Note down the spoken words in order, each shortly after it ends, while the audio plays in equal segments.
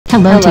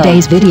Hello,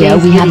 today's video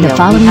we have the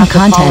following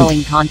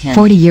content.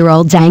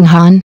 40-year-old Zhang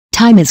Han,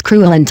 time is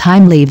cruel and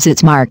time leaves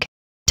its mark.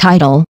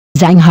 Title,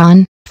 Zhang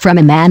Han, from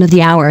a man of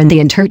the hour in the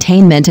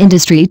entertainment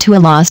industry to a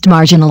lost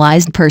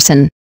marginalized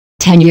person.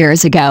 10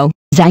 years ago,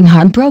 Zhang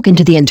Han broke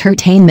into the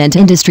entertainment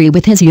industry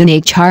with his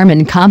unique charm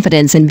and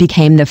confidence and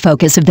became the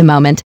focus of the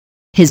moment.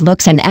 His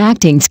looks and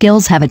acting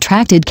skills have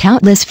attracted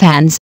countless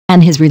fans,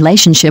 and his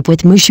relationship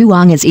with Mu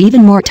Shuang is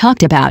even more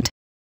talked about.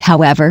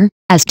 However,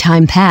 as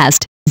time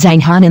passed,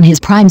 Zhang Han in his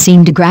prime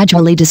seemed to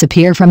gradually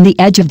disappear from the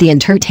edge of the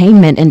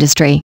entertainment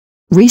industry.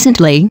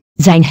 Recently,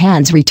 Zhang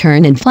Han's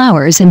return in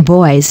Flowers and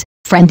Boys,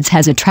 Friends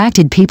has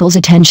attracted people's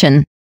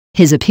attention.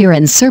 His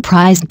appearance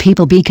surprised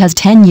people because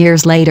 10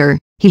 years later,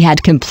 he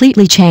had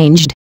completely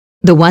changed.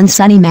 The once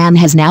sunny man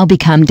has now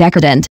become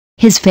decadent,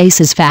 his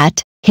face is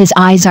fat, his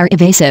eyes are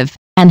evasive,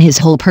 and his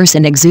whole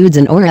person exudes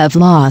an aura of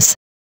loss.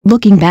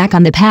 Looking back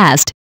on the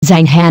past,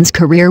 Zhang Han's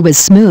career was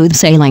smooth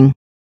sailing.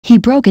 He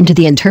broke into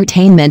the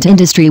entertainment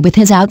industry with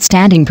his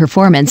outstanding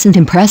performance and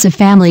impressive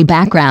family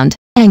background,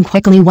 and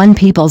quickly won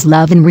people's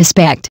love and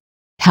respect.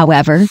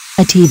 However,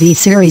 a TV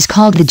series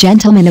called The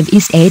Gentleman of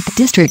East 8th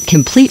District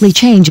completely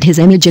changed his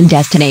image and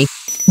destiny.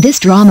 This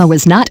drama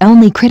was not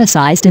only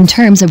criticized in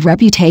terms of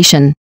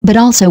reputation, but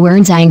also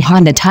earned Zhang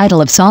Han the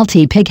title of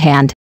Salty Pig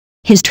Hand.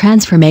 His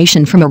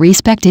transformation from a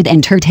respected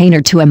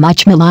entertainer to a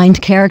much maligned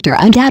character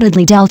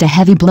undoubtedly dealt a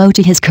heavy blow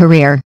to his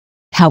career.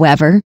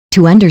 However,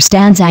 to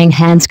understand Zhang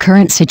Han's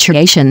current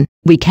situation,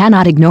 we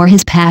cannot ignore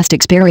his past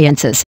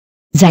experiences.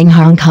 Zhang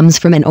Han comes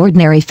from an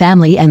ordinary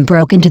family and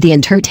broke into the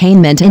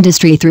entertainment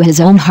industry through his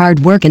own hard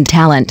work and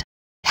talent.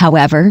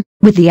 However,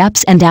 with the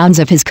ups and downs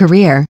of his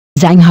career,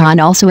 Zhang Han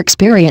also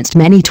experienced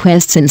many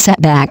twists and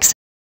setbacks.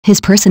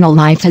 His personal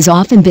life has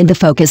often been the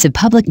focus of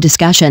public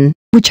discussion,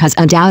 which has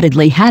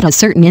undoubtedly had a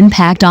certain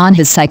impact on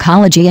his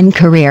psychology and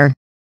career.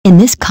 In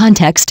this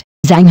context,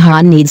 Zhang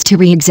Han needs to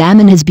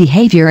re-examine his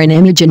behavior and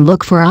image and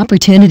look for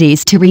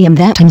opportunities to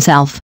reinvent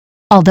himself.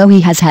 Although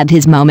he has had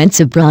his moments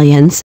of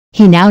brilliance,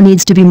 he now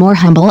needs to be more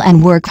humble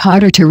and work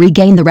harder to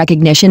regain the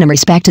recognition and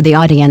respect of the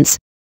audience.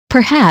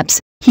 Perhaps,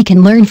 he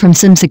can learn from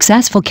some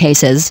successful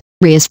cases,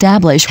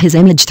 re-establish his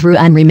image through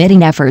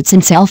unremitting efforts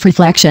and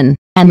self-reflection,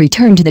 and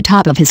return to the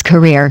top of his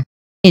career.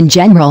 In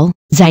general,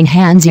 Zhang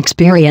Han's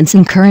experience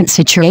and current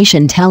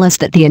situation tell us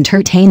that the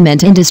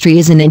entertainment industry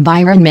is an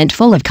environment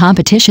full of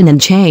competition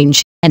and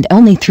change, and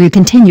only through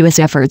continuous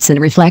efforts and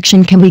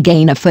reflection can we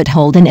gain a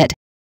foothold in it.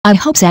 I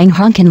hope Zhang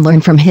Han can learn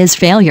from his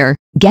failure,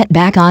 get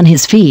back on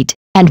his feet,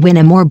 and win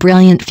a more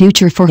brilliant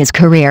future for his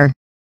career.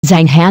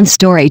 Zhang Han's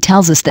story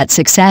tells us that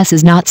success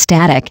is not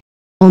static.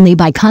 Only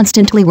by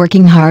constantly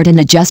working hard and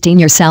adjusting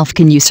yourself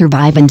can you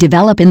survive and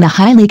develop in the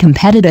highly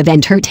competitive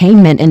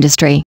entertainment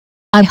industry.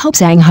 I hope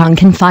Zhang Han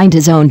can find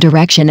his own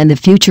direction in the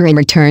future and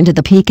return to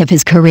the peak of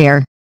his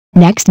career.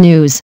 Next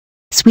news.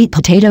 Sweet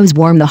potatoes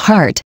warm the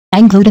heart,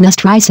 and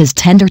glutinous rice is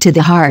tender to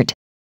the heart.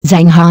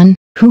 Zhang Han,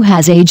 who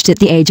has aged at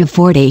the age of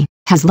 40,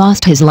 has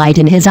lost his light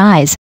in his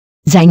eyes.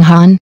 Zhang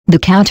Han, the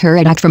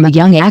counterattack from a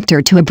young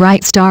actor to a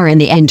bright star in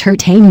the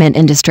entertainment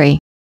industry.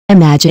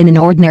 Imagine an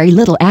ordinary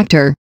little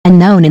actor,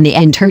 unknown in the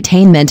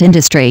entertainment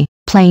industry,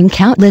 playing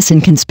countless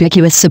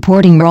inconspicuous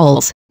supporting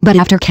roles, but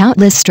after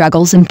countless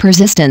struggles and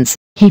persistence,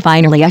 he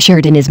finally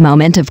ushered in his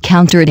moment of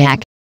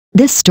counterattack.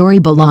 This story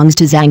belongs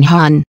to Zhang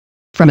Han.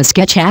 From a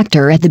sketch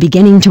actor at the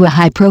beginning to a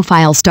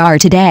high-profile star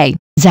today,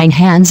 Zhang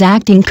Han's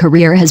acting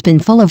career has been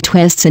full of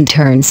twists and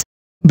turns.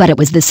 But it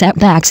was the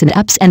setbacks and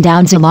ups and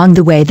downs along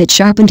the way that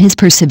sharpened his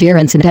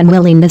perseverance and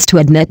unwillingness to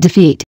admit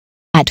defeat.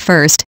 At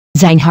first,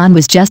 Zhang Han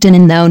was just an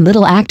unknown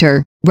little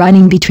actor,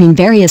 running between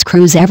various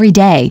crews every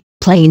day,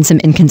 playing some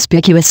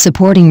inconspicuous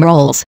supporting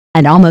roles,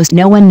 and almost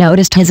no one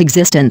noticed his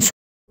existence.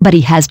 But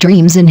he has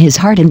dreams in his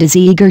heart and is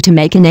eager to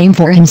make a name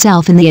for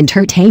himself in the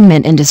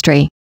entertainment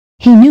industry.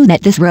 He knew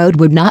that this road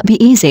would not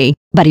be easy,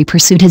 but he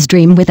pursued his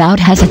dream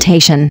without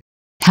hesitation.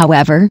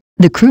 However,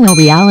 the cruel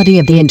reality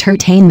of the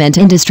entertainment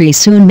industry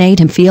soon made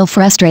him feel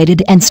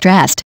frustrated and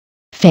stressed.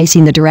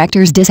 Facing the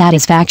director's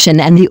dissatisfaction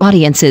and the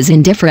audience's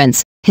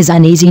indifference, his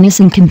uneasiness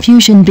and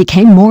confusion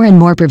became more and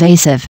more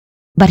pervasive.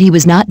 But he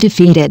was not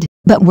defeated,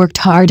 but worked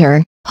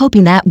harder,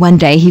 hoping that one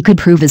day he could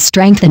prove his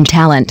strength and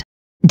talent.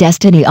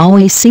 Destiny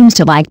always seems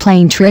to like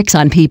playing tricks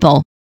on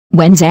people.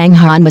 When Zhang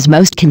Han was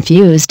most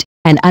confused,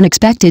 an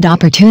unexpected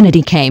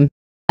opportunity came.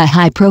 A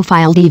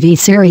high-profile TV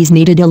series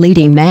needed a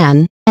leading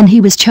man, and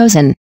he was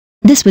chosen.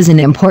 This was an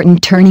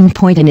important turning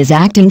point in his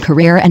acting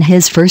career and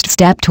his first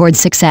step towards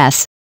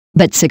success.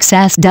 But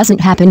success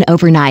doesn't happen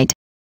overnight.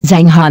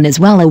 Zhang Han is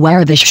well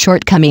aware of his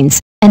shortcomings,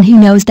 and he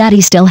knows that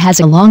he still has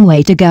a long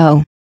way to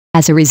go.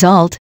 As a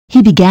result,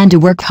 he began to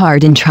work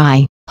hard and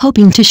try,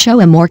 hoping to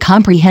show a more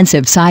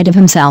comprehensive side of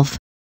himself.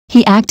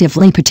 He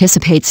actively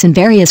participates in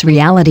various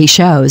reality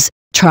shows,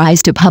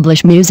 tries to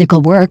publish musical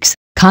works,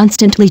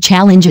 constantly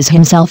challenges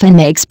himself and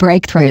makes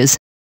breakthroughs.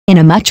 In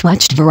a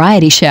much-watched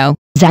variety show,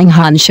 Zhang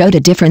Han showed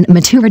a different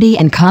maturity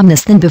and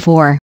calmness than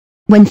before.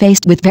 When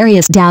faced with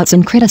various doubts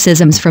and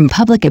criticisms from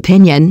public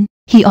opinion,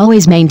 he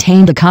always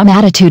maintained a calm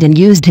attitude and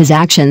used his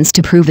actions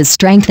to prove his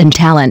strength and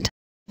talent.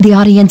 The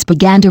audience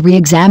began to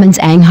re-examine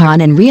Zhang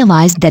Han and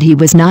realized that he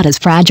was not as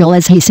fragile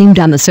as he seemed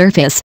on the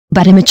surface,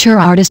 but a mature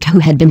artist who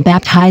had been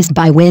baptized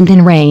by wind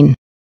and rain.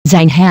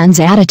 Zhang Han's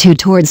attitude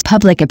towards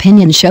public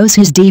opinion shows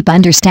his deep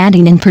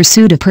understanding and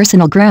pursuit of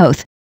personal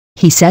growth.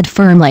 He said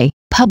firmly,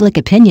 "Public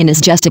opinion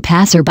is just a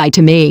passerby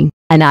to me,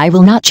 and I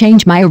will not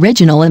change my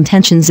original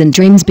intentions and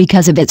dreams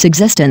because of its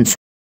existence."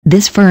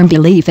 This firm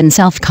belief and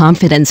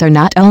self-confidence are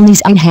not only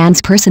Zhang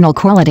Han's personal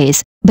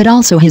qualities, but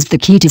also the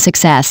key to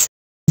success.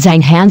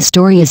 Zhang Han's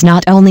story is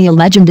not only a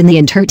legend in the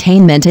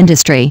entertainment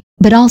industry,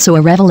 but also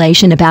a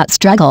revelation about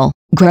struggle,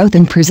 growth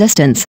and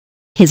persistence.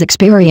 His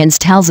experience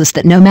tells us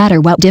that no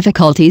matter what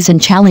difficulties and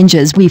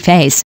challenges we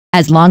face,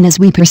 as long as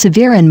we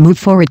persevere and move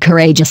forward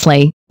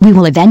courageously, we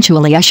will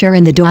eventually usher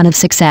in the dawn of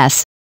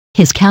success.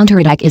 His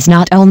counterattack is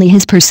not only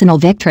his personal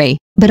victory,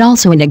 but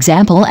also an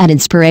example and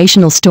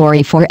inspirational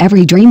story for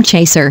every dream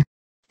chaser.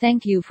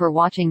 Thank you for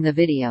watching the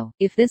video.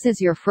 If this is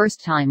your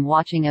first time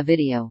watching a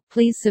video,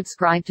 please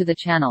subscribe to the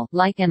channel,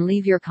 like and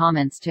leave your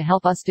comments to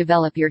help us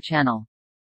develop your channel.